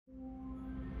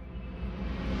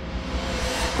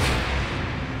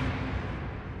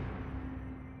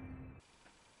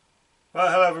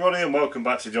Hello everybody and welcome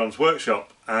back to John's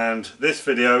Workshop, and this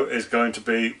video is going to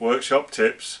be workshop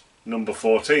tips number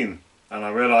 14, and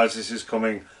I realise this is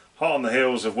coming hot on the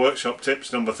heels of workshop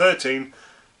tips number 13,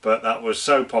 but that was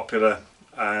so popular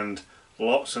and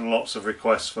lots of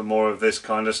requests for more of this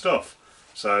kind of stuff.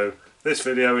 So this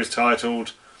video is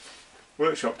titled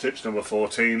workshop tips number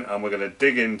 14, and we're going to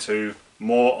dig into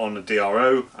more on the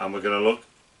DRO, and we're going to look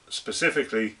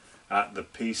specifically at the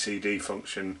PCD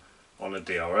function on a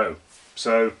DRO.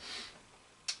 So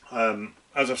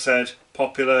as I've said,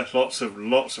 popular, lots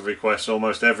of requests.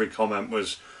 Almost every comment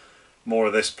was more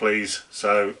of this please,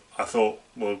 so I thought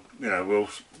we'll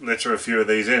litter a few of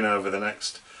these in over the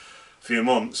next few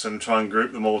months and try and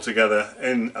group them all together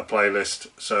in a playlist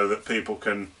so that people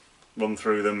can run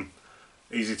through them,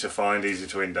 easy to find, easy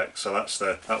to index. So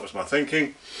that was my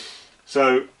thinking.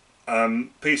 So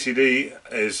PCD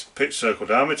is pitch circle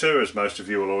diameter, as most of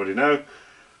you will already know.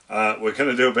 We're going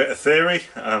to do a bit of theory.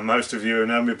 Most of you who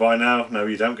know me by now know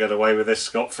you don't get away with this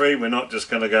scot-free. We're not just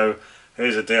going to go,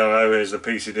 here's a DRO, here's the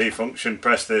PCD function,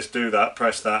 press this, do that,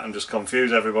 press that, and just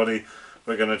confuse everybody.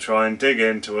 We're going to try and dig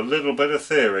into a little bit of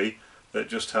theory that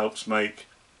just helps make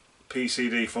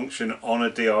PCD function on a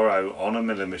DRO, on a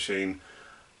milling machine,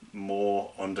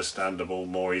 more understandable,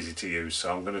 more easy to use.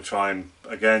 So I'm going to try and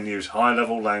again use high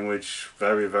level language,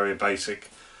 very basic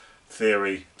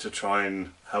theory to try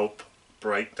and help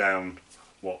break down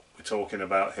what we're talking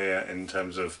about here in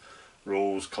terms of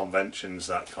rules, conventions,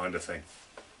 that kind of thing.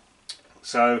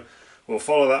 So we'll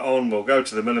follow that on. We'll go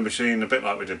to the milling machine a bit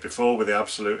like we did before with the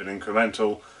absolute and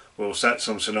incremental. We'll set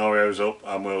some scenarios up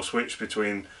and we'll switch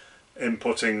between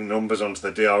inputting numbers onto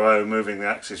the DRO, moving the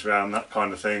axis around, that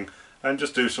kind of thing, and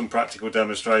just do some practical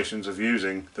demonstrations of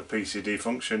using the PCD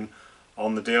function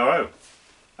on the DRO.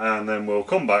 And then we'll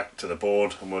come back to the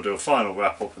board and we'll do a final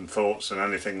wrap up and thoughts and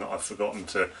anything that I've forgotten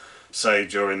to say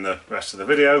during the rest of the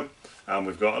video. And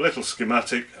we've got a little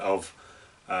schematic of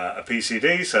a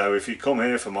PCD, so if you come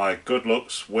here for my good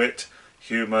looks, wit,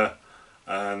 humour,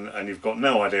 and you've got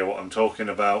no idea what I'm talking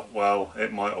about, well,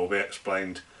 it might all be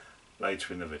explained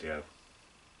later in the video.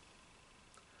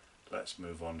 Let's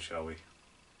move on, shall we?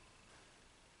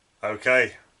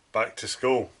 Okay, back to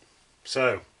school.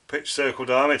 So, pitch circle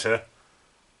diameter.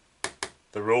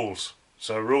 The rules.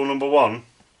 So rule number 1,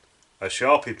 a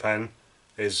Sharpie pen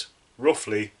is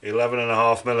roughly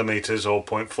 11.5 millimeters or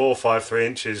 0.453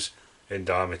 inches in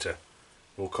diameter.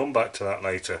 We'll come back to that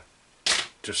later.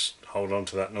 Just hold on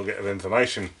to that nugget of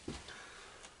information.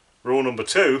 Rule number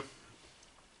 2,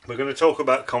 we're going to talk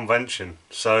about convention.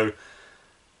 So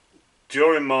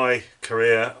during my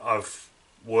career I've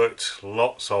worked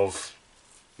lots of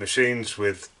machines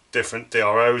with different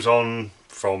DROs on,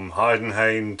 from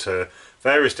Heidenhain to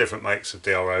various different makes of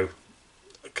DRO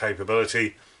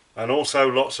capability, and also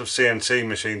lots of CNC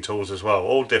machine tools as well,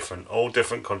 all different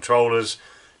controllers,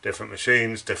 different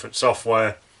machines, different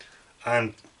software,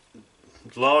 and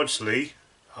largely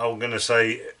I'm going to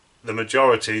say the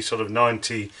majority, sort of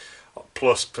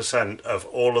 90+% of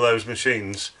all of those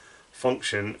machines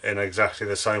function in exactly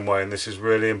the same way, and this is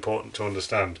really important to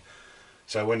understand.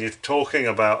 So when you're talking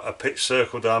about a pitch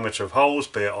circle diameter of holes,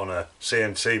 be it on a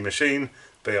CNC machine,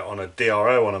 be it on a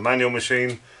DRO, on a manual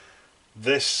machine,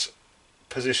 this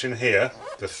position here,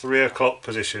 the 3 o'clock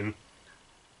position,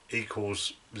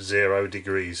 equals 0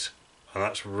 degrees, and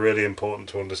that's really important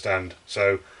to understand.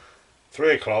 So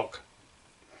 3 o'clock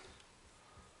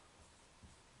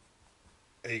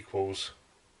equals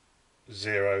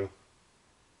 0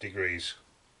 degrees.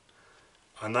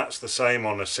 And that's the same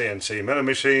on a CNC milling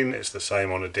machine, it's the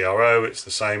same on a DRO, it's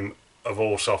the same of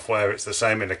all software, it's the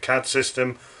same in a CAD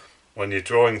system. When you're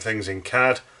drawing things in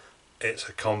CAD, it's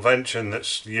a convention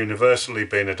that's universally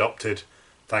been adopted,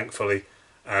 thankfully,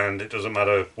 and it doesn't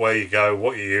matter where you go,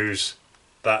 what you use,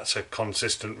 that's a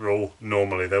consistent rule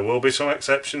normally. There will be some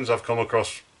exceptions. I've come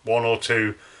across 1 or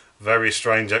 2 very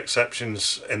strange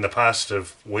exceptions in the past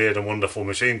of weird and wonderful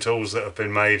machine tools that have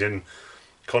been made in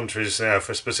countries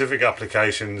for specific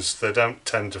applications. They don't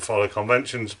tend to follow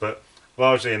conventions, but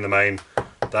largely in the main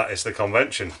that is the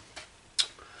convention.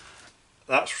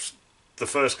 That's the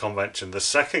first convention. The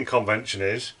second convention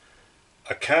is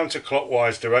a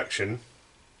counterclockwise direction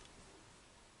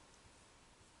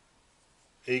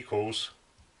equals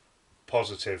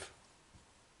positive.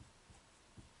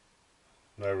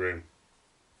 No room.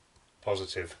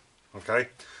 Positive. Okay,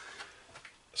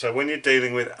 so when you're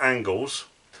dealing with angles,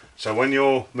 so when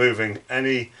you're moving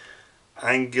any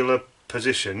angular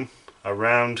position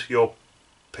around your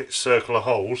pitch circle of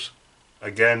holes,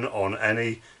 again on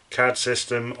any CAD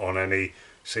system, on any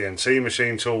CNC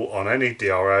machine tool, on any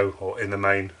DRO, or in the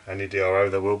main any DRO,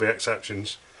 there will be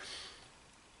exceptions,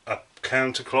 a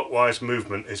counterclockwise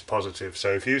movement is positive.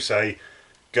 So if you say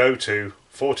go to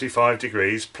 45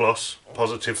 degrees plus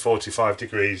positive 45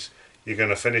 degrees, you're going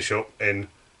to finish up in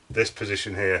this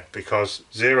position here, because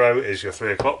 0 is your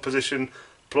 3 o'clock position,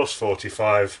 plus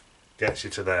 45 gets you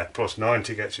to there, plus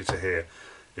 90 gets you to here.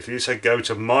 If you say go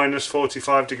to minus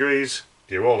 45 degrees,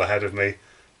 you're all ahead of me,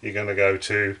 you're going to go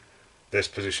to this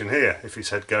position here. If you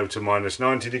said go to minus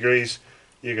 90 degrees,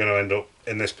 you're going to end up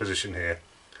in this position here.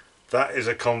 That is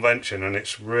a convention, and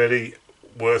it's really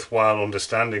worthwhile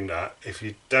understanding that. If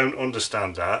you don't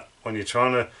understand that, when you're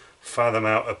trying to fathom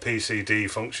out a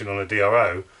PCD function on a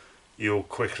DRO, you'll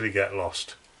quickly get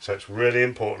lost. So it's really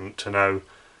important to know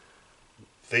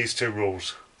these two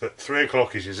rules, that 3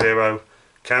 o'clock is your 0,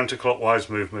 counterclockwise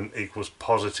movement equals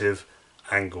positive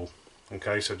angle.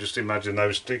 Okay, so just imagine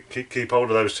those, keep hold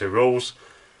of those two rules.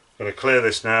 I'm going to clear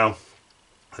this now.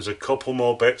 There's a couple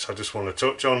more bits I just want to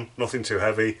touch on, nothing too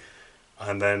heavy,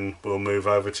 and then we'll move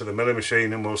over to the milling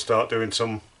machine and we'll start doing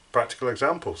some practical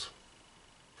examples.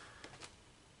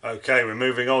 Okay, we're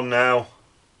moving on now.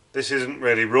 This isn't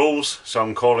really rules, so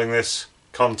I'm calling this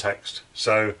context.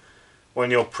 So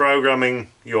when you're programming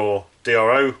your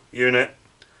DRO unit,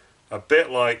 a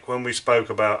bit like when we spoke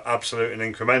about absolute and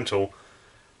incremental,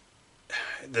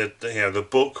 the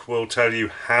book will tell you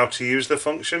how to use the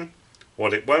function.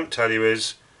 What it won't tell you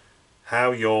is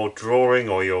how your drawing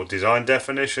or your design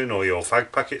definition or your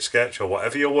fag packet sketch or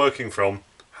whatever you're working from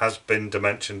has been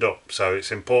dimensioned up. So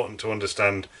it's important to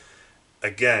understand,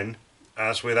 again,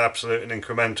 as with absolute and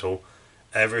incremental,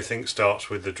 everything starts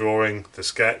with the drawing, the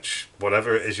sketch,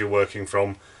 whatever it is you're working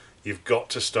from. You've got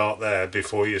to start there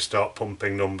before you start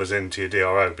pumping numbers into your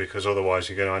DRO, because otherwise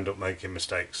you're going to end up making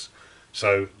mistakes.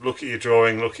 So look at your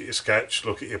drawing, look at your sketch,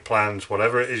 look at your plans,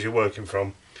 whatever it is you're working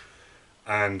from,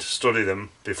 and study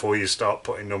them before you start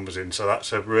putting numbers in. So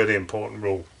that's a really important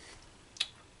rule.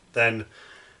 Then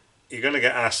you're going to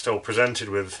get asked or presented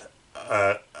with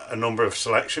a number of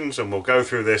selections, and we'll go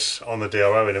through this on the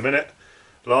DRO in a minute.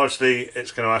 Largely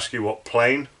it's going to ask you what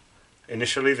plane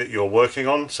initially that you're working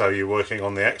on. So you're working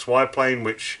on the XY plane,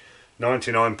 which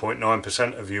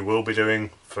 99.9% of you will be doing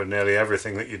for nearly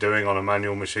everything that you're doing on a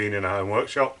manual machine in a home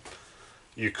workshop.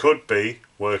 You could be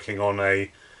working on an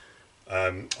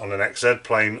XZ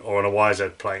plane or on a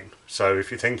YZ plane. So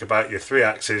if you think about your 3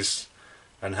 axes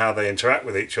and how they interact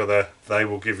with each other, they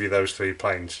will give you those 3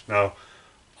 planes. Now,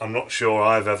 I'm not sure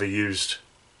I've ever used,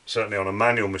 certainly on a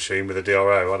manual machine with a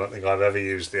DRO, I don't think I've ever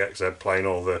used the XZ plane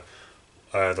or the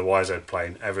YZ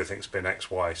plane. Everything's been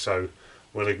XY, so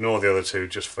we'll ignore the other two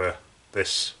just for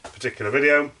this particular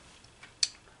video.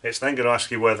 It's then going to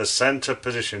ask you where the center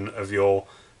position of your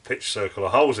pitch circle or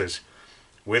holes is,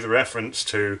 with reference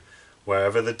to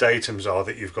wherever the datums are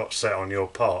that you've got set on your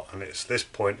part. And it's this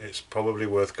point it's probably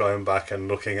worth going back and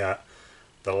looking at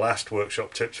the last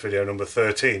workshop tips video, number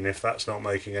 13, if that's not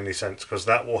making any sense, because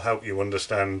that will help you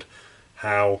understand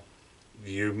how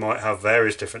you might have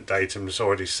various different datums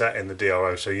already set in the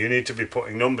DRO. So you need to be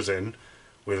putting numbers in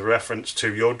with reference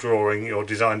to your drawing, your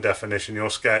design definition, your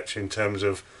sketch, in terms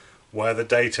of where the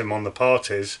datum on the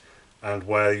part is and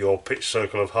where your pitch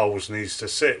circle of holes needs to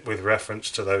sit with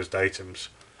reference to those datums.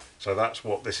 So that's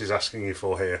what this is asking you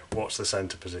for here. What's the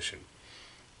center position?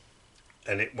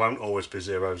 And it won't always be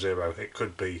 0, 0. It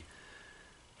could be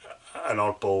an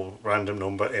oddball random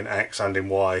number in X and in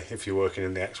Y if you're working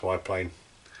in the XY plane.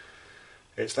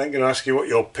 It's then going to ask you what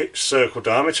your pitch circle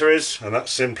diameter is, and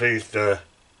that's simply the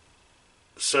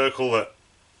circle that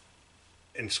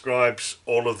inscribes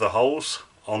all of the holes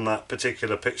on that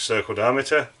particular pitch circle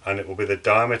diameter, and it will be the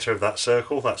diameter of that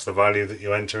circle. That's the value that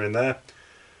you enter in there.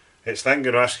 It's then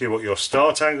going to ask you what your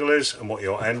start angle is and what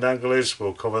your end angle is.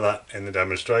 We'll cover that in the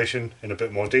demonstration in a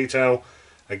bit more detail.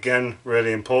 Again,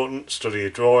 really important, study your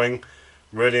drawing.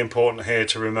 Really important here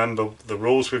to remember the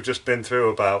rules we've just been through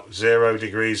about 0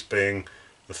 degrees being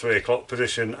the 3 o'clock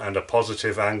position and a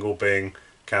positive angle being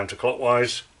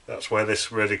counterclockwise. That's where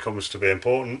this really comes to be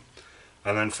important.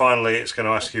 And then finally it's going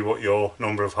to ask you what your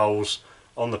number of holes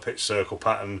on the pitch circle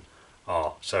pattern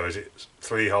are. So is it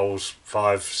 3 holes,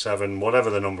 5, 7, whatever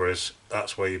the number is,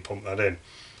 that's where you pump that in.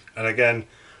 And again,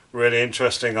 really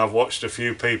interesting, I've watched a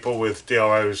few people with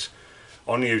DROs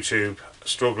on YouTube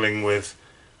struggling with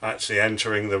actually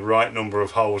entering the right number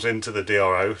of holes into the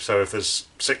DRO. So if there's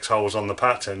 6 holes on the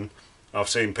pattern, I've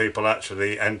seen people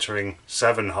actually entering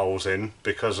 7 holes in,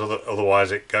 because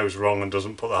otherwise it goes wrong and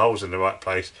doesn't put the holes in the right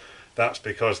place. That's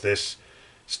because this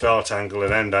start angle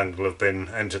and end angle have been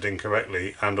entered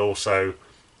incorrectly, and also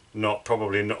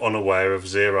probably unaware of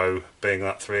 0 being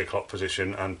that 3 o'clock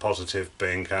position and positive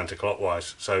being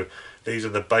counterclockwise. So these are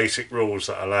the basic rules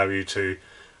that allow you to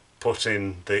put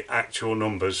in the actual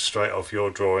numbers straight off your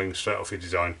drawing, straight off your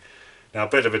design. Now, a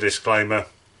bit of a disclaimer,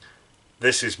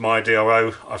 this is my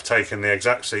DRO. I've taken the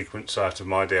exact sequence out of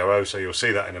my DRO, so you'll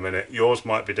see that in a minute. Yours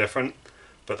might be different,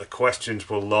 but the questions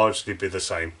will largely be the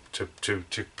same. To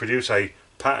produce a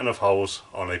pattern of holes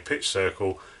on a pitch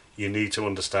circle, you need to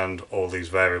understand all these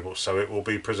variables. So it will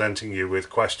be presenting you with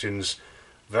questions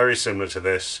very similar to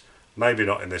this, maybe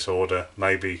not in this order,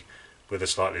 maybe with a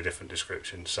slightly different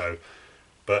description. So,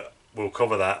 but we'll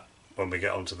cover that when we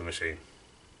get onto the machine.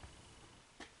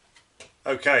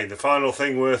 Okay, the final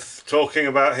thing worth talking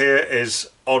about here is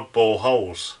oddball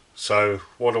holes. So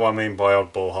what do I mean by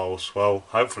oddball holes? Well,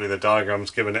 hopefully the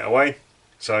diagram's given it away.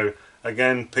 So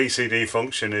again, PCD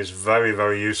function is very,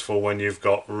 very useful when you've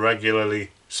got regularly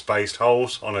spaced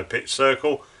holes on a pitch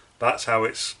circle. That's how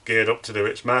it's geared up to do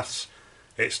its maths.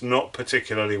 It's not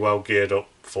particularly well geared up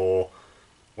for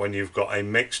when you've got a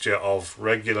mixture of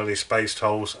regularly spaced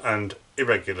holes and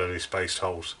irregularly spaced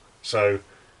holes. So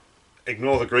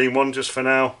ignore the green one just for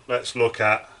now. Let's look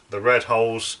at the red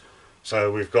holes.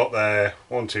 So we've got there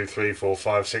 1, 2, 3, 4,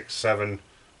 5, 6, 7.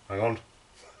 Hang on.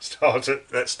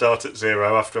 Let's start at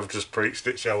 0 after I've just preached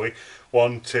it, shall we?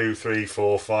 1, 2, 3,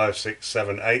 4, 5, 6,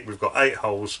 7, 8. We've got 8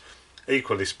 holes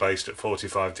equally spaced at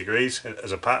 45 degrees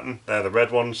as a pattern. They're the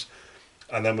red ones.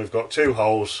 And then we've got 2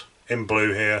 holes in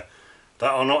blue here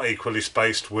that are not equally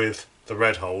spaced with the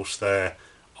red holes. They're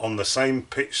on the same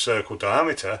pitch circle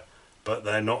diameter, but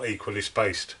they're not equally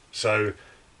spaced. So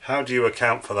how do you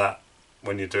account for that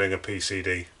when you're doing a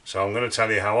PCD? So I'm going to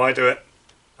tell you how I do it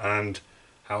and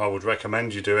how I would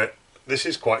recommend you do it. This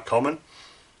is quite common,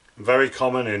 very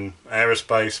common in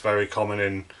aerospace, very common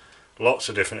in lots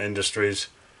of different industries,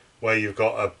 where you've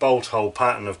got a bolt hole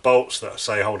pattern of bolts that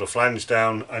say hold a flange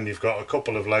down, and you've got a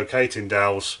couple of locating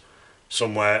dowels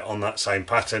somewhere on that same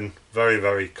pattern. Very,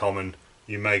 very common.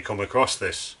 You may come across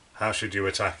this. How should you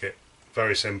attack it?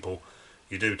 Very simple.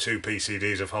 You do 2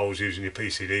 PCDs of holes using your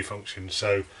PCD function.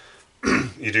 So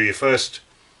you do your first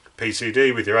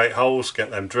PCD with your 8 holes, get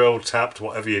them drilled, tapped,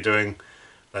 whatever you're doing,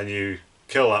 then you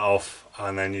kill that off,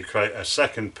 and then you create a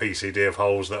second PCD of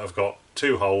holes that have got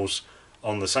 2 holes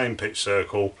on the same pitch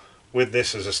circle, with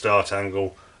this as a start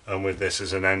angle and with this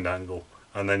as an end angle,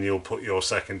 and then you'll put your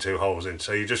second 2 holes in.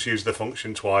 So you just use the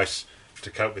function twice to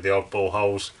cope with the oddball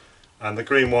holes. And the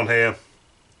green one here,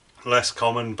 less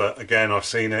common, but again I've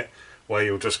seen it, where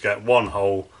you'll just get 1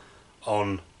 hole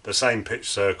on the same pitch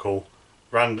circle,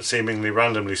 seemingly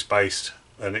randomly spaced,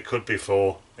 and it could be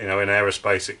for, in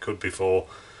aerospace it could be for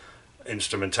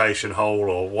instrumentation hole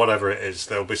or whatever it is.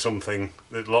 There'll be something,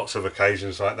 there's lots of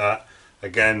occasions like that.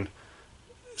 Again,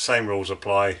 same rules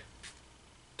apply.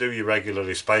 Do your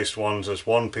regularly spaced ones as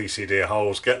 1 PCD of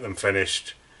holes, get them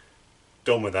finished,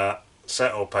 done with that,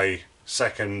 set up a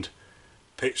second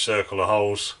pitch circle of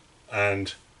holes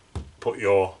and put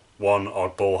your 1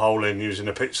 oddball hole in using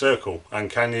a pitch circle. And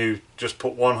can you just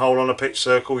put 1 hole on a pitch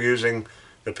circle using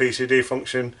the PCD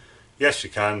function? Yes,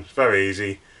 you can. It's very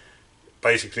easy.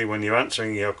 Basically, when you're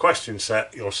answering your question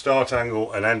set, your start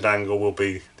angle and end angle will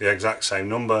be the exact same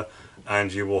number,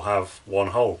 and you will have 1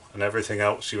 hole, and everything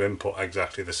else you input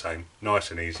exactly the same.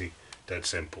 Nice and easy, dead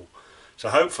simple. So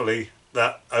hopefully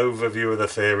that overview of the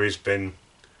theory has been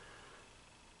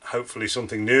hopefully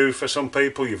something new for some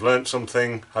people. You've learnt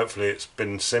something. Hopefully it's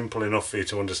been simple enough for you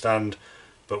to understand.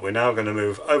 But we're now going to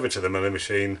move over to the milling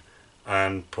machine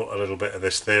and put a little bit of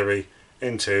this theory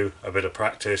into a bit of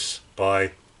practice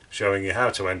by showing you how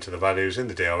to enter the values in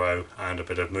the DRO and a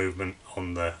bit of movement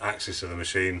on the axis of the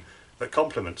machine that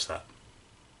complements that.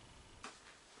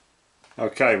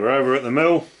 Okay, we're over at the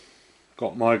mill.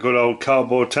 Got my good old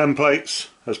cardboard templates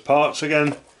as parts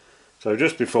again. So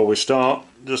just before we start,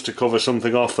 just to cover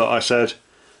something off that I said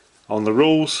on the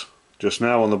rules just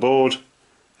now on the board.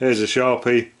 Here's a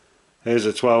Sharpie, here's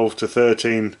a 12 to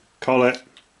 13 collet,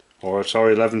 or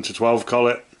sorry, 11 to 12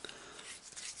 collet.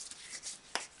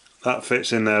 That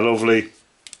fits in there lovely.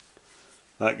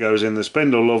 That goes in the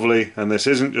spindle lovely, and this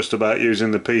isn't just about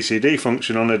using the PCD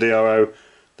function on a DRO,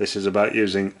 this is about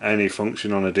using any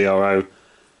function on a DRO.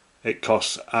 It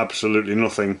costs absolutely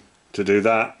nothing to do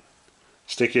that.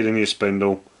 Stick it in your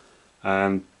spindle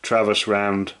and traverse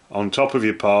round on top of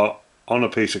your part, on a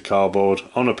piece of cardboard,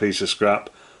 on a piece of scrap,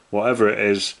 whatever it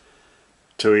is,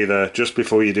 to either just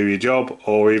before you do your job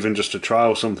or even just to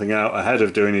trial something out ahead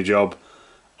of doing your job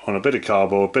on a bit of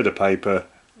cardboard, bit of paper,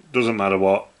 doesn't matter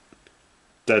what.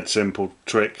 Dead simple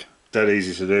trick, dead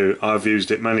easy to do. I've used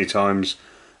it many times,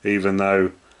 even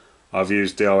though I've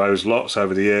used DROs lots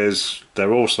over the years.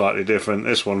 They're all slightly different.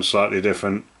 This one's slightly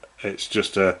different. It's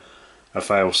just a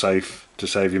fail safe to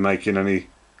save you making any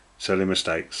silly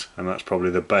mistakes, and that's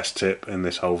probably the best tip in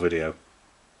this whole video.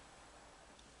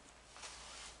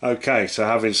 Okay, so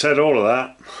having said all of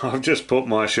that, I've just put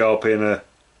my Sharpie in a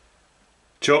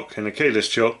chuck, in a keyless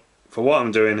chuck. For what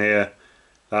I'm doing here,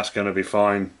 that's going to be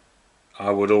fine.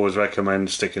 I would always recommend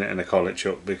sticking it in a collet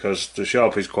chuck because the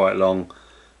Sharpie's quite long.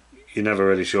 You're never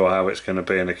really sure how it's going to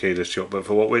be in a keyless chuck, but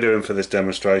for what we're doing for this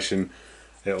demonstration,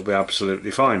 it'll be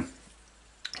absolutely fine.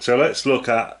 So let's look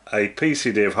at a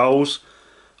PCD of holes.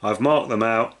 I've marked them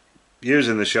out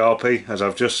using the Sharpie as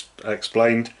I've just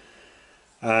explained,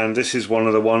 and this is one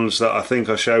of the ones that I think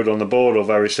I showed on the board, or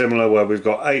very similar, where we've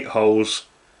got 8 holes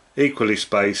equally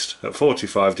spaced at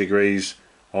 45 degrees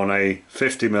on a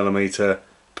 50mm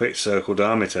pitch circle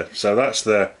diameter. So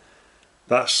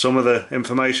that's some of the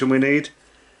information we need.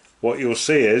 What you'll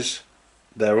see is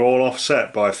they're all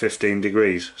offset by 15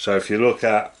 degrees. So if you look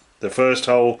at the first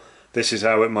hole, this is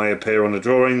how it may appear on the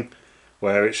drawing,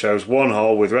 where it shows one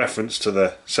hole with reference to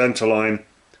the centre line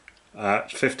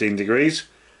at 15 degrees,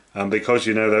 and because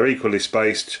you know they're equally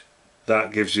spaced,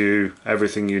 that gives you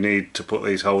everything you need to put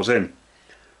these holes in.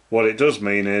 What it does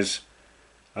mean is,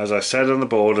 as I said on the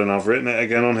board, and I've written it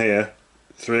again on here,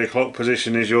 3 o'clock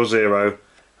position is your 0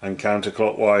 and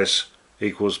counterclockwise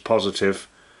equals positive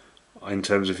in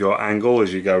terms of your angle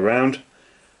as you go round.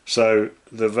 So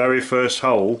the very first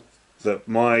hole that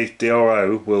my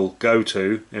DRO will go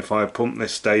to if I pump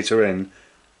this data in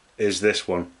is this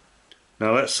one.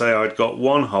 Now let's say I'd got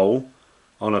one hole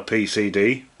on a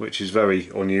PCD, which is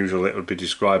very unusual it would be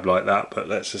described like that, but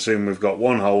let's assume we've got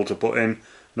one hole to put in,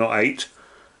 not 8,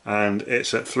 and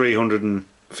it's at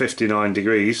 359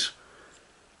 degrees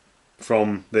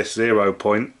from this 0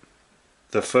 point.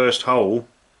 The first hole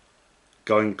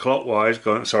going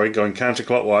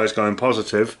counterclockwise, going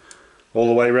positive all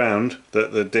the way round,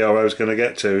 that the DRO is going to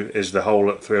get to is the hole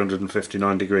at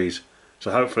 359 degrees.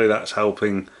 So hopefully that's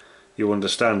helping you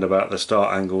understand about the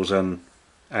start angles and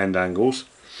end angles.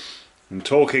 And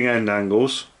talking end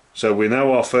angles, so we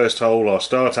know our first hole, our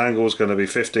start angle is going to be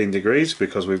 15 degrees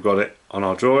because we've got it on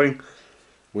our drawing.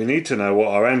 We need to know what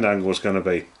our end angle is going to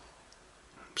be.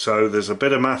 So there's a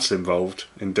bit of maths involved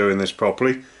in doing this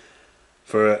properly.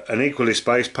 For an equally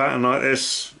spaced pattern like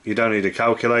this, you don't need a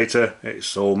calculator,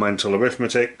 it's all mental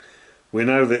arithmetic. We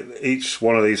know that each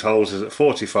one of these holes is at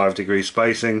 45 degree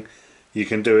spacing. You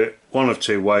can do it one of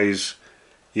two ways.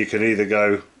 You can either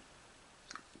go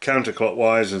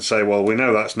counterclockwise and say, well, we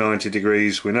know that's 90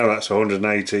 degrees, we know that's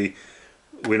 180,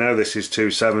 we know this is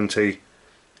 270,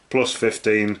 plus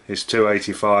 15 is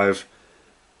 285,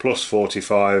 plus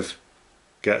 45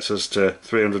 gets us to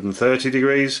 330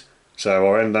 degrees. So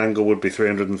our end angle would be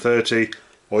 330,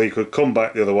 or you could come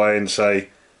back the other way and say,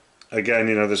 again,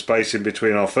 you know, the spacing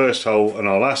between our first hole and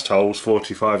our last hole is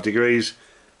 45 degrees.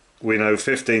 We know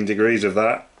 15 degrees of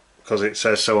that because it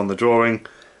says so on the drawing.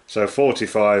 So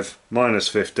 45 minus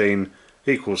 15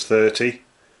 equals 30.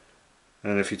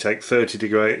 And if you take 30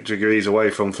 degrees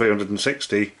away from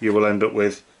 360, you will end up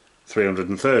with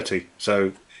 330.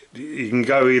 So you can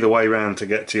go either way round to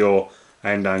get to your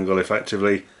end angle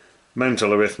effectively.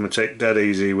 Mental arithmetic, dead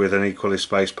easy with an equally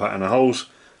spaced pattern of holes.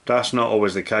 That's not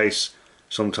always the case.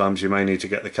 Sometimes you may need to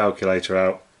get the calculator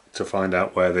out to find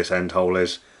out where this end hole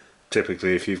is.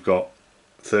 Typically if you've got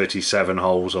 37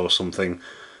 holes or something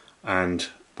and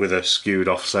with a skewed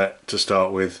offset to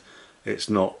start with, it's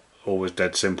not always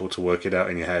dead simple to work it out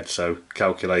in your head, so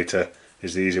calculator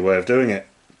is the easy way of doing it.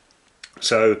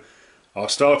 So our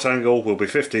start angle will be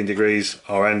 15 degrees,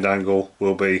 our end angle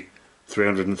will be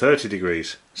 330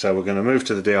 degrees. So we're going to move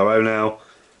to the DRO now.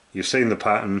 You've seen the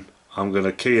pattern. I'm going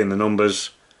to key in the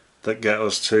numbers that get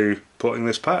us to putting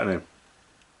this pattern in.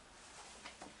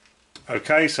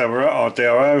 Okay, so we're at our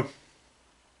DRO,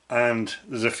 and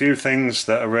there's a few things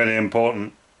that are really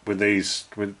important with these,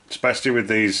 especially with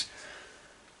these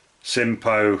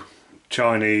Simpo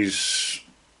Chinese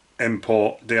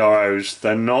import DROs.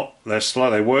 They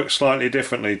work slightly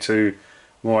differently to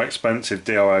more expensive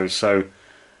DROs. So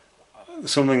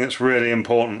something that's really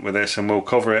important with this, and we'll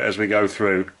cover it as we go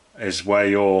through, is where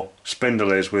your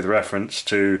spindle is with reference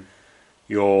to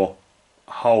your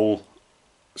hole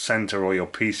center or your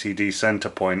PCD center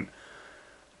point,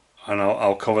 and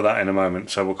I'll cover that in a moment,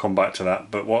 so we'll come back to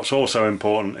that. But what's also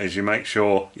important is you make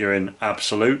sure you're in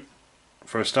absolute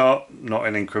for a start, not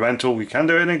in incremental. You can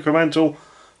do it in incremental,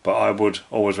 but I would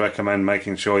always recommend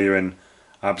making sure you're in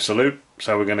absolute.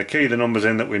 So we're going to key the numbers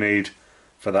in that we need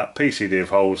for that PCD of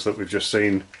holes that we've just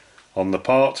seen on the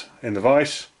part in the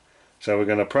vise. So we're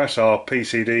going to press our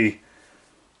PCD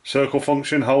circle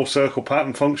function, hole circle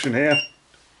pattern function here,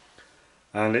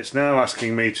 and it's now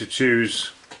asking me to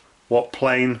choose what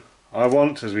plane I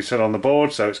want, as we said on the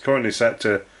board. So it's currently set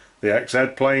to the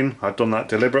XZ plane. I've done that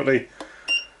deliberately.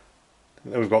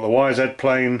 We've got the YZ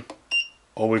plane,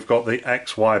 or we've got the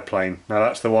XY plane. Now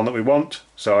that's the one that we want,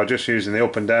 so I'm just using the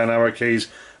up and down arrow keys.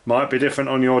 Might be different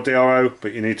on your DRO,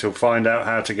 but you need to find out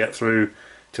how to get through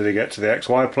till you get to the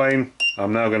XY plane.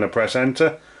 I'm now going to press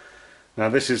enter. Now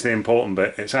this is the important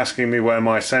bit. It's asking me where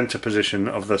my center position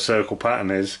of the circle pattern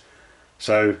is.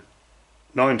 So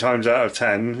 9 times out of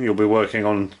 10 you'll be working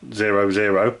on 0,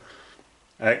 0,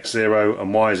 X0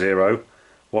 and Y0.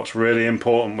 What's really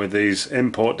important with these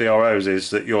import DROs is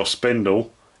that your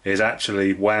spindle is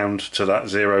actually wound to that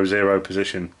 0, 0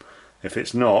 position. If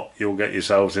it's not, you'll get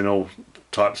yourselves in all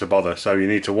types of bother. So you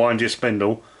need to wind your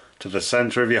spindle to the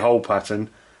center of your hole pattern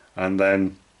and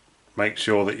then make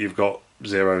sure that you've got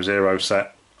 0, 0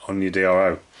 set on your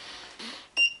DRO.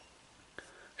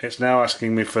 It's now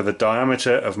asking me for the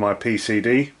diameter of my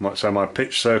PCD, so my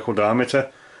pitch circle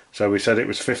diameter. So we said it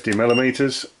was 50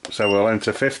 millimeters, so we'll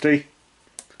enter 50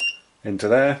 into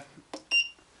there.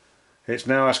 It's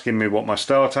now asking me what my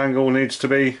start angle needs to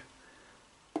be.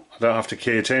 I don't have to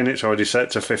key it in, it's already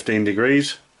set to 15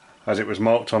 degrees as it was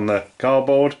marked on the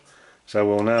cardboard. So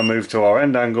we'll now move to our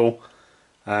end angle,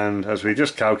 and as we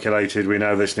just calculated, we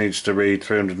know this needs to read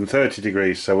 330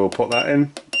 degrees, so we'll put that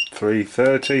in,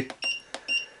 330.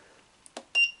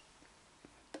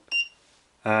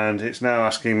 And it's now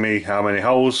asking me how many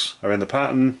holes are in the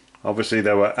pattern. Obviously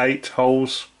there were 8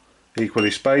 holes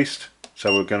equally spaced,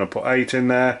 so we're going to put 8 in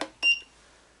there.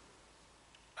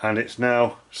 And it's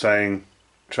now saying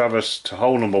traverse to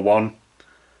hole number 1,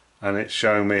 and it's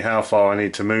showing me how far I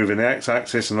need to move in the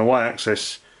x-axis and the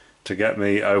y-axis to get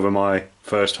me over my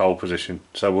first hole position.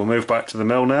 So we'll move back to the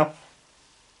mill now.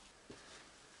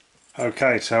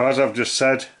 Okay, so as I've just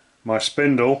said, my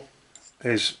spindle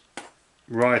is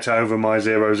right over my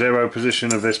 0, 0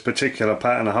 position of this particular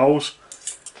pattern of holes.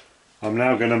 I'm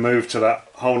now going to move to that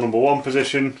hole number 1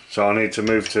 position, so I need to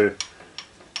move to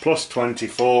plus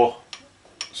 24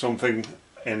 something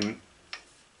in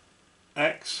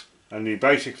X, and you're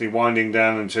basically winding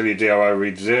down until your DRO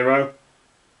reads 0.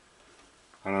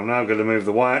 And I'm now going to move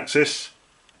the y-axis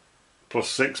plus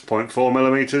 6.4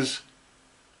 millimeters.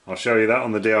 I'll show you that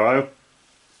on the DRO.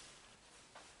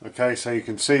 Okay, so you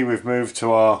can see we've moved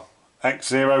to our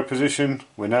X0 position.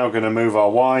 We're now going to move our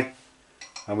Y,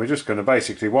 and we're just going to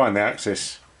basically wind the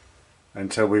axis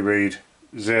until we read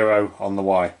 0 on the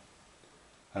Y,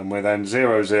 and we're then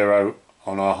 0, 0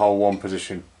 on our hole 1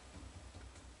 position,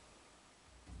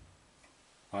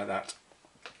 like that.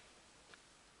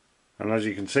 And as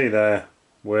you can see there,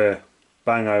 we're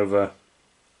bang over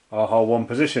our hole 1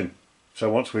 position.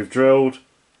 So once we've drilled,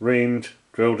 reamed,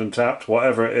 drilled and tapped,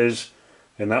 whatever it is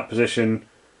in that position,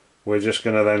 we're just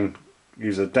going to then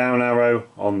use a down arrow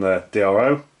on the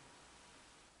DRO.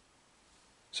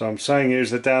 So I'm saying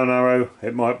use the down arrow.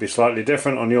 It might be slightly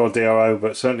different on your DRO,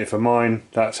 but certainly for mine,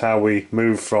 that's how we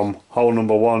move from hole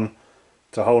number 1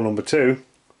 to hole number 2.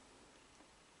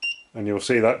 And you'll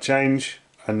see that change.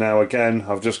 And now again,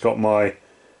 I've just got my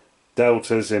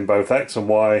deltas in both X and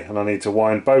Y, and I need to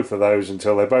wind both of those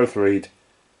until they both read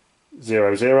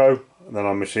 0, 0. And then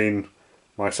I machine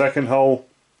my second hole,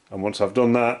 and once I've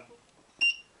done that,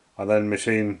 I then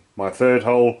machine my third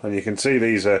hole, and you can see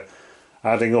these are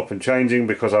adding up and changing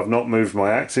because I've not moved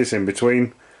my axis in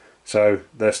between, so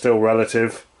they're still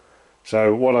relative.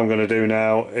 So what I'm going to do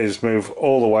now is move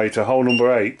all the way to hole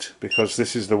number 8, because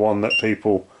this is the one that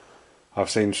people I've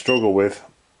seen struggle with.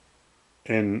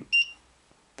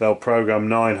 They'll program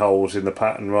 9 holes in the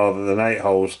pattern rather than 8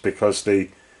 holes because the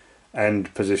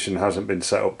end position hasn't been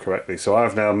set up correctly. So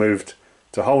I've now moved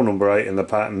to hole number 8 in the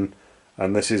pattern,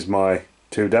 and this is my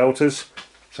 2 deltas.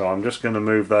 So I'm just going to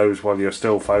move those while you're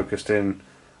still focused in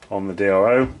on the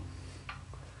DRO.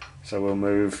 So we'll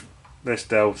move this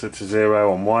delta to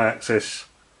 0 on y-axis,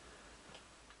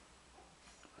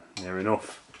 near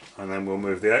enough, and then we'll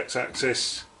move the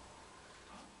x-axis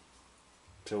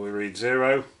till we read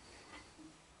 0,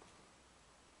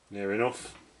 near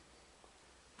enough,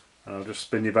 and I'll just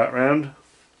spin you back round,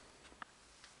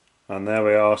 and there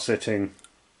we are, sitting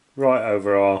right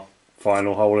over our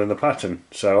final hole in the pattern.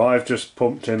 So I've just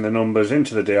pumped in the numbers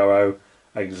into the DRO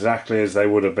exactly as they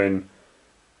would have been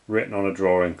written on a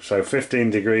drawing. So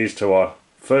 15 degrees to our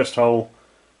first hole,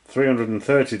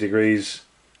 330 degrees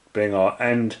being our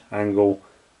end angle,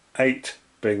 8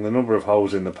 being the number of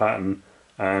holes in the pattern,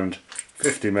 and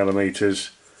 50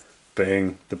 millimeters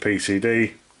being the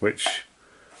PCD, which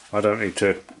I don't need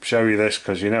to show you this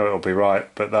because you know it'll be right,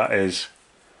 but that is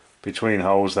between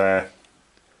holes there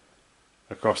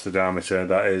across the diameter,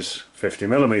 that is 50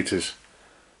 millimeters.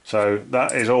 So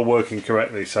that is all working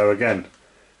correctly. So again,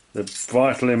 The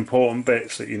vital important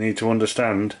bits that you need to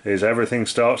understand is everything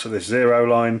starts at this 0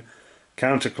 line,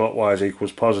 counterclockwise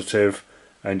equals positive,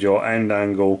 and your end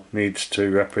angle needs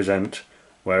to represent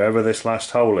wherever this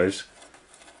last hole is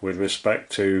with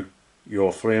respect to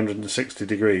your 360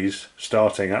 degrees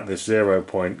starting at this 0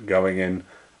 point going in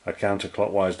a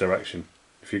counterclockwise direction.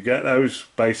 If you get those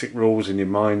basic rules in your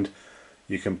mind,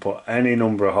 you can put any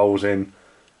number of holes in,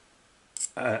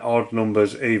 odd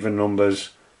numbers, even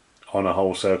numbers, on a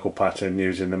whole circle pattern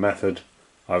using the method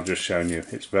I've just shown you.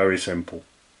 It's very simple.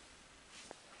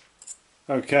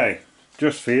 Okay,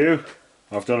 just for you,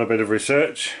 I've done a bit of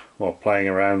research, well, playing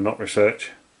around, not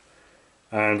research,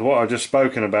 and what I've just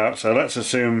spoken about. So let's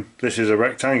assume this is a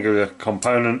rectangular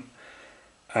component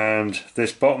and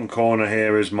this bottom corner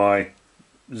here is my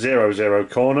 0, 0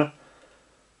 corner,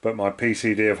 but my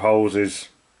PCD of holes is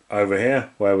over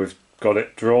here where we've got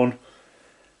it drawn.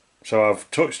 So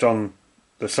I've touched on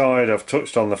the side, I've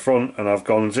touched on the front, and I've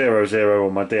gone 0, 0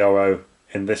 on my DRO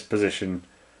in this position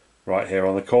right here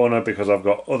on the corner because I've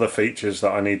got other features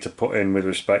that I need to put in with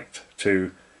respect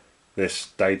to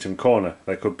this datum corner.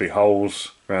 There could be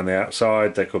holes around the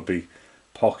outside, there could be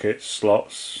pockets,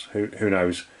 slots, who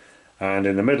knows. And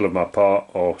in the middle of my part,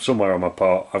 or somewhere on my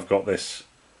part, I've got this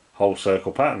whole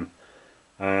circle pattern.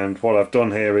 And what I've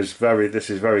done here is this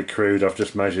is very crude. I've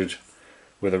just measured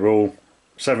with a rule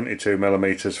 72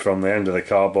 millimeters from the end of the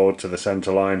cardboard to the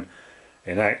center line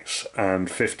in X and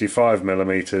 55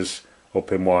 millimeters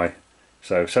up in Y.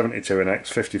 So 72 in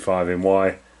X, 55 in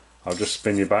Y. I'll just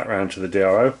spin you back round to the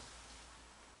DRO.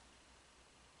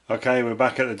 Okay, we're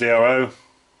back at the DRO.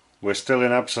 We're still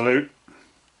in absolute.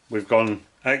 We've gone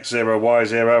X0,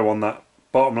 Y0 on that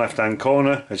bottom left hand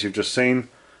corner, as you've just seen.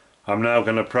 I'm now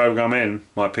going to program in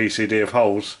my PCD of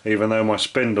holes, even though my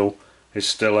spindle is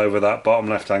still over that bottom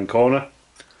left hand corner.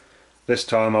 This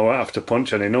time I won't have to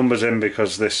punch any numbers in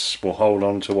because this will hold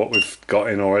on to what we've got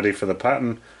in already for the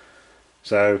pattern.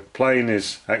 So plane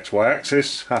is XY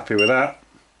axis, happy with that.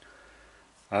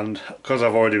 And because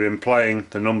I've already been playing,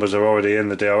 the numbers are already in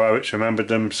the DRO, it's remembered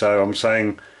them, so I'm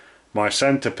saying my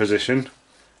center position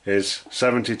is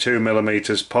 72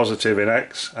 millimeters positive in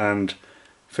X and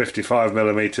 55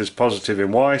 millimeters positive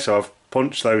in Y. So I've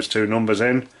punched those two numbers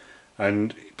in,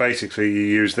 and basically you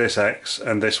use this X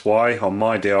and this Y on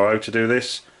my DRO to do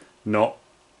this, not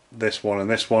this one and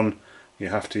this one. You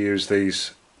have to use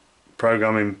these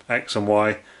programming X and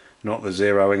Y, not the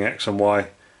zeroing X and Y.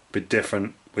 Be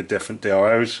different with different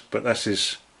DROs, but this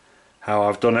is how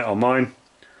I've done it on mine.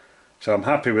 So I'm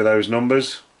happy with those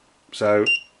numbers. So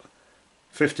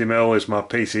 50 mil is my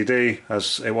PCD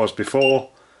as it was before,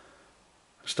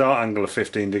 start angle of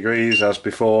 15 degrees as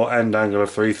before, end angle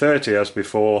of 330 as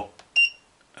before,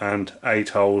 and 8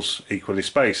 holes equally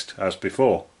spaced as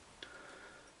before.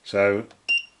 So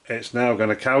it's now going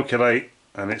to calculate,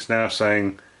 and it's now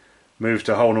saying move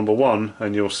to hole number 1,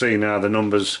 and you'll see now the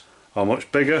numbers are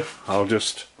much bigger. I'll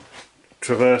just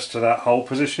traverse to that hole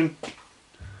position.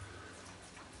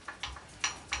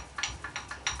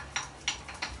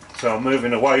 So I'm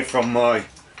moving away from my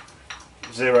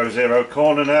 0, 0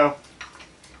 corner now.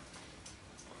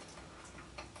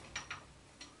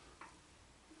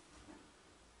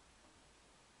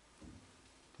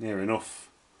 Near enough.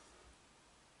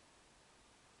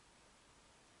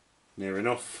 Near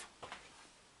enough.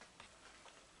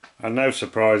 And no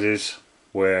surprises,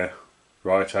 we're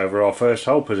right over our first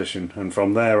hole position, and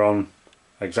from there on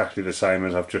exactly the same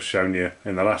as I've just shown you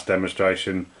in the last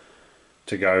demonstration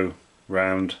to go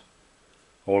round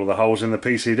all of the holes in the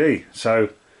PCD. So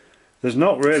there's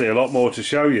not really a lot more to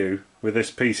show you with this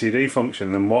PCD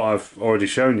function than what I've already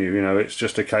shown you. You know, it's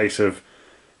just a case of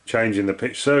changing the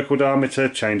pitch circle diameter,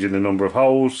 changing the number of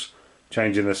holes,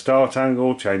 changing the start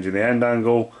angle, changing the end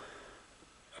angle.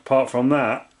 Apart from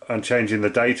that, and changing the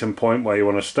datum point where you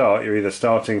want to start, you're either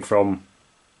starting from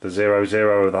the 0,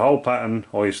 0 of the hole pattern,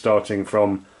 or you're starting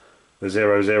from the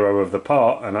 0, 0 of the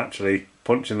part and actually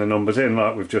punching the numbers in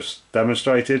like we've just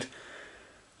demonstrated.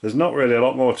 There's not really a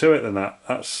lot more to it than that.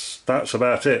 That's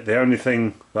about it. The only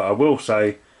thing that I will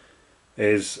say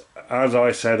is, as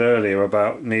I said earlier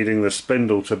about needing the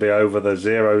spindle to be over the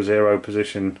 0, 0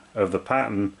 position of the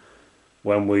pattern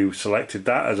when we selected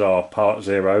that as our part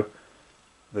 0,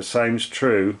 the same's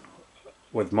true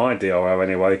with my DRO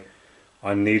anyway.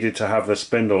 I needed to have the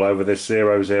spindle over this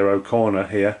 0, 0 corner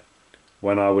here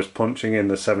when I was punching in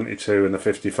the 72 and the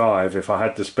 55. If I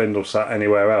had the spindle sat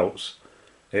anywhere else,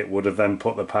 it would have then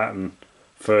put the pattern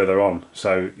further on.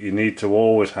 So you need to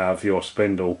always have your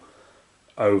spindle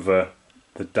over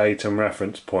the datum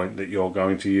reference point that you're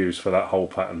going to use for that whole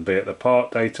pattern, be it the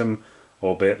part datum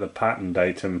or be it the pattern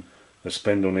datum the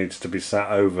spindle needs to be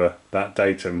sat over that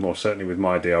datum, or certainly with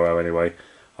my DRO anyway.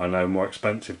 I know more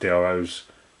expensive DROs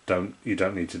you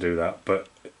don't need to do that, but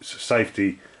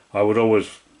safety, I would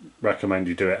always recommend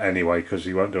you do it anyway, because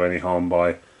you won't do any harm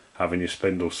by having your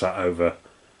spindle sat over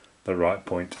the right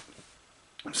point.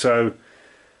 So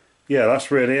yeah,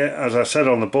 that's really it. As I said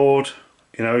on the board,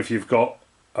 you know, if you've got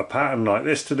a pattern like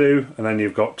this to do, and then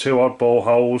you've got two oddball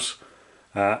holes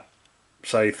at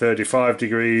say 35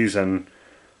 degrees and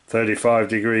 35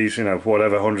 degrees, you know,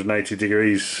 whatever, 180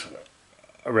 degrees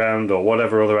around, or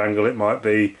whatever other angle it might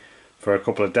be, for a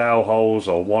couple of dowel holes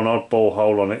or one oddball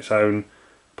hole on its own,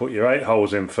 put your 8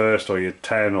 holes in first, or your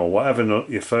 10, or whatever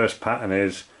your first pattern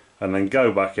is, and then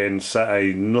go back in, set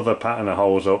another pattern of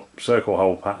holes up, circle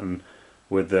hole pattern,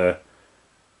 with the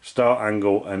start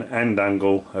angle and end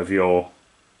angle of your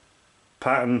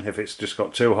pattern. If it's just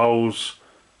got 2 holes,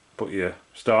 put your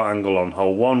start angle on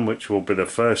hole 1, which will be the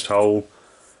first hole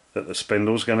that the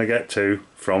spindle's going to get to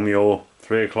from your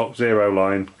 3 o'clock 0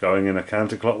 line, going in a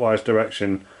counterclockwise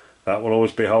direction. That will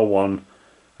always be hole 1,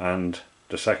 and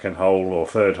the second hole or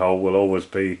third hole will always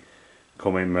be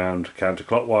coming round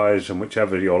counterclockwise, and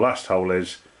whichever your last hole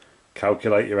is,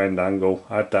 calculate your end angle,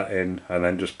 add that in, and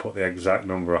then just put the exact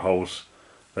number of holes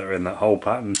that are in that hole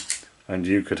pattern, and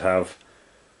you could have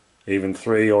even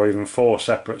 3 or even 4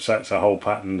 separate sets of hole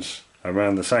patterns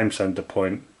around the same centre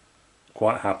point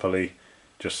quite happily,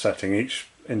 just setting each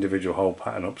individual hole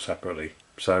pattern up separately.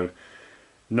 So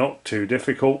not too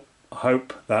difficult. I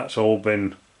hope that's all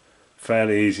been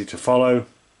fairly easy to follow.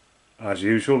 As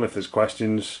usual, if there's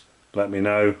questions, let me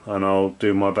know and I'll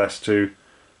do my best to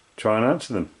try and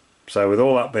answer them. So with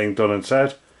all that being done and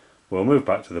said, we'll move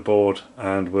back to the board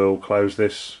and we'll close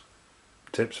this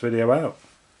tips video out.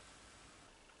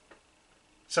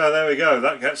 So there we go,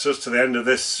 that gets us to the end of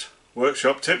this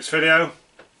workshop tips video.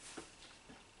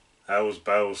 Hells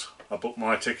bells, I booked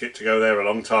my ticket to go there a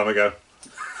long time ago.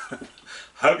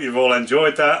 Hope you've all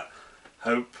enjoyed that.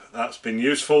 Hope that's been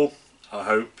useful. I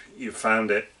hope you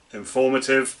found it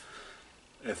informative.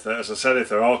 As I said, if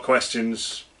there are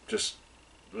questions, just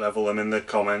level them in the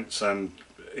comments, and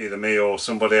either me or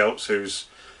somebody else who's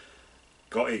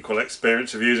got equal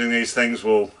experience of using these things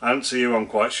will answer you, I'm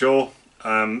quite sure.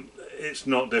 It's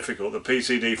not difficult. The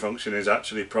PCD function is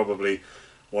actually probably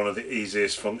one of the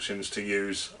easiest functions to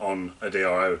use on a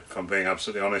DRO, if I'm being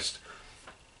absolutely honest.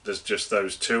 There's just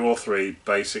those 2 or 3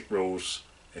 basic rules.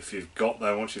 If you've got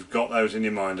them, once you've got those in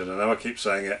your mind, and I know I keep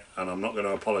saying it and I'm not going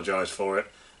to apologise for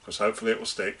it, because hopefully it will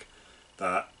stick,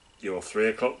 that your 3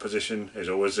 o'clock position is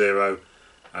always 0,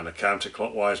 and a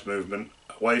counterclockwise movement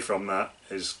away from that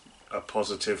is a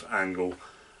positive angle,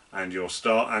 and your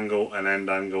start angle and end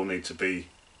angle need to be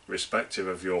respective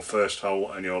of your first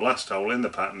hole and your last hole in the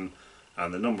pattern,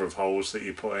 and the number of holes that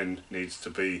you put in needs to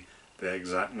be the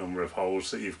exact number of holes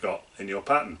that you've got in your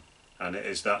pattern. And it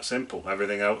is that simple.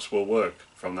 Everything else will work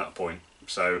from that point.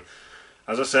 So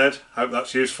as I said, hope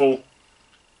that's useful.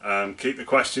 Keep the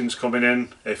questions coming in.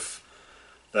 If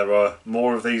there are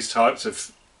more of these types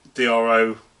of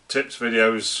DRO tips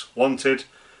videos wanted,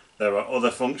 there are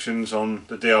other functions on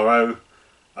the DRO.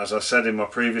 As I said in my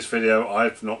previous video,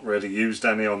 I've not really used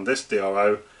any on this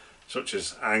DRO, such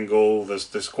as angle.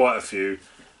 There's quite a few.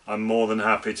 I'm more than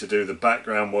happy to do the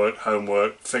background work,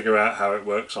 homework, figure out how it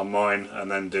works on mine, and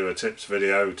then do a tips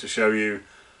video to show you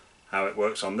how it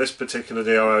works on this particular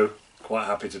DRO. Quite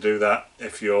happy to do that.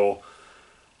 If you're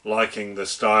liking the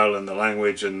style and the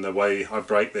language and the way I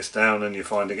break this down and you're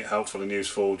finding it helpful and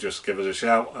useful, just give us a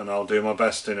shout and I'll do my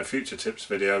best in a future tips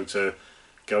video to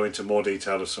go into more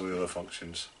detail of some of the other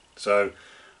functions. So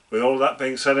with all that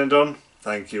being said and done,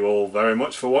 thank you all very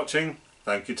much for watching.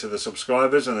 Thank you to the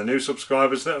subscribers and the new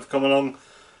subscribers that have come along.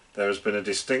 There has been a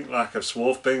distinct lack of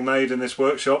swarf being made in this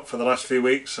workshop for the last few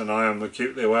weeks, and I am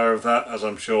acutely aware of that, as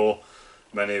I'm sure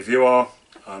many of you are,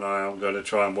 and I am going to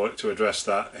try and work to address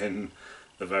that in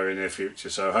the very near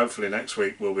future. So hopefully next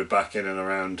week we'll be back in and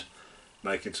around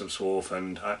making some swarf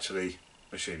and actually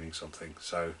machining something.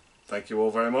 So thank you all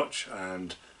very much,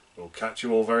 and we'll catch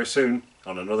you all very soon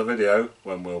on another video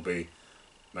when we'll be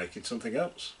making something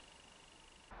else.